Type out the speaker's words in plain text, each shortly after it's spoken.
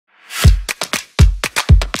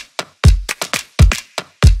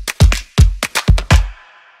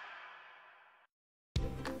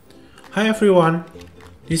Hi everyone!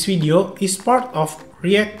 This video is part of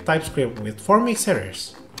React TypeScript with Formik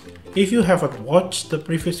series. If you haven't watched the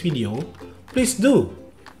previous video, please do!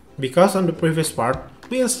 Because on the previous part,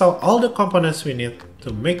 we installed all the components we need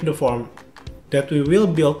to make the form that we will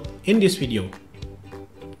build in this video.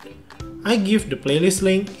 I give the playlist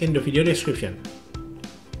link in the video description.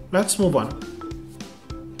 Let's move on.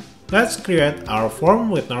 Let's create our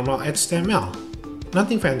form with normal HTML.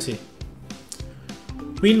 Nothing fancy.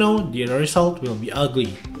 We know the result will be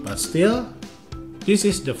ugly, but still, this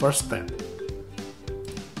is the first step.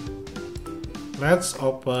 Let's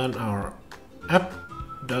open our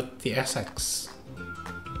App.css.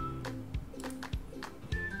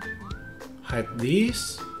 Hide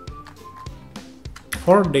this.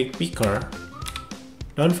 For date picker,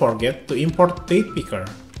 don't forget to import date picker.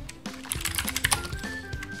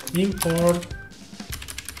 Import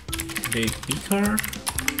date picker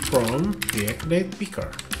from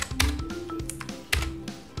react-datepicker.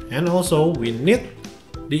 And also we need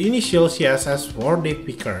the initial CSS for date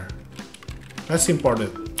picker. Let's import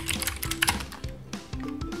it.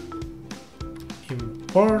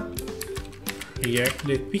 Import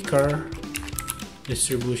react-datepicker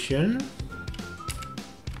distribution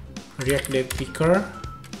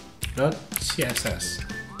react-datepicker.css.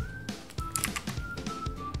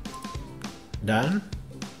 Done.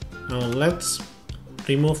 Now let's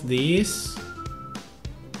remove this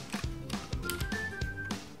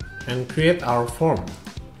and create our form.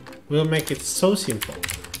 We'll make it so simple.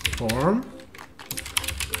 Form,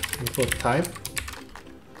 input type.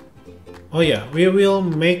 Oh yeah, we will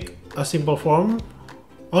make a simple form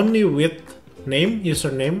only with name,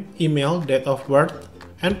 username, email, date of birth,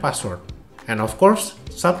 and password. And of course,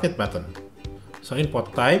 submit button. So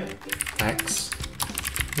input type, text,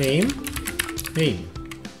 name.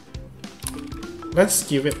 Let's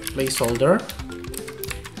give it placeholder.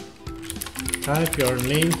 Type your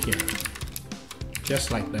name here.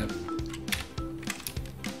 Just like that.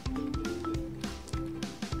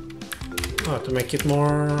 Oh, to make it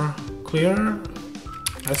more clear,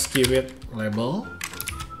 let's give it label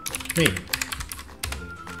name.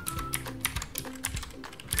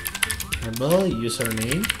 Label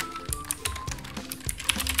username.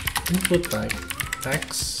 Input type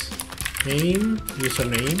text, name,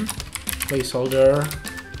 username, placeholder,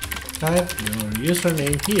 type your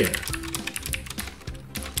username here.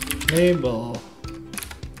 Label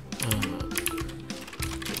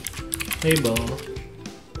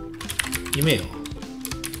email.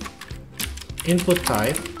 Input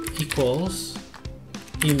type equals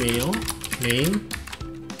email, name,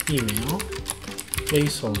 email,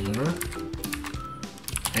 placeholder.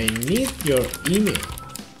 I need your email.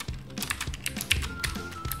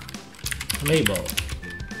 Label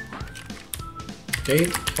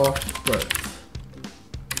date of birth.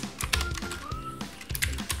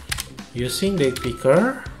 Using date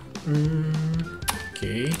picker.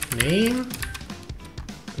 Okay, name.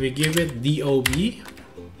 We give it DOB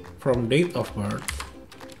from date of birth.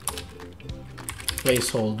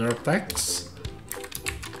 Placeholder text.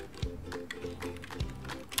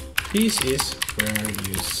 This is where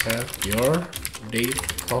you set your date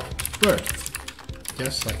of birth.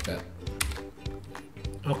 Just like that.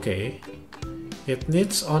 Okay, it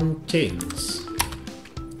needs on chains.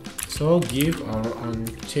 So give our on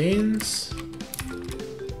chains.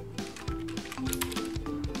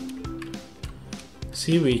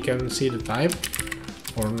 See, we can see the type.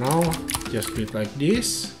 For now, just do it like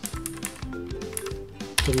this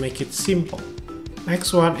to make it simple.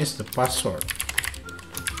 Next one is the password.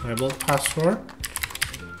 Label password.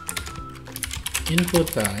 Input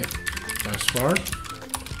type password.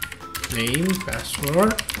 Name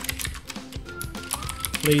password.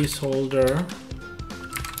 Placeholder.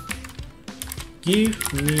 Give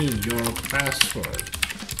me your password.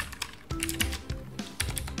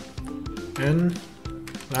 And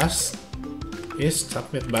last is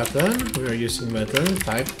submit button. We are using button.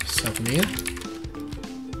 Type submit.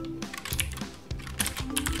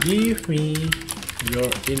 Give me your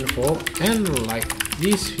info and like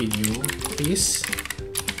this video, please.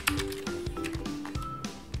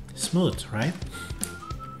 Smooth, right?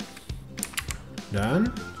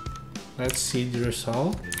 Done. Let's see the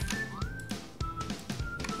result.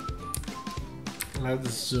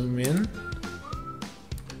 Let's zoom in.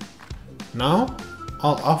 Now,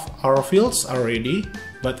 all of our fields are ready,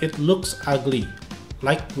 but it looks ugly,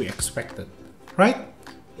 like we expected, right?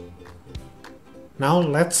 Now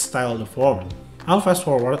let's style the form. I'll fast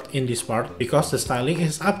forward in this part because the styling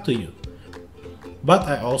is up to you. But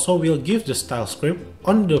I also will give the style script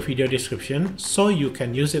on the video description so you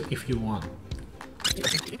can use it if you want.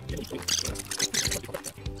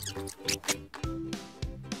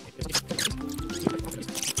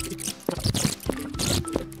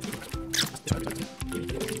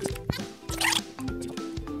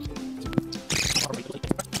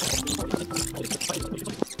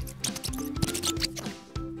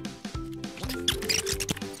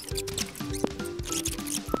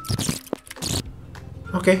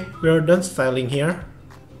 Okay, we are done styling here.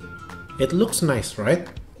 It looks nice, right?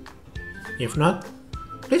 If not,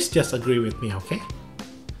 please just agree with me, okay?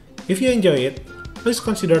 If you enjoy it, please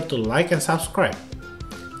consider to like and subscribe.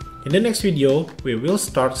 In the next video, we will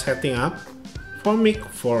start setting up Formik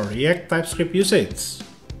for React TypeScript usage.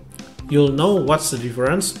 You'll know what's the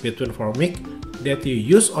difference between Formik that you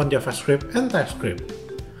use on JavaScript and TypeScript.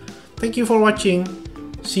 Thank you for watching.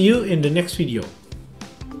 See you in the next video.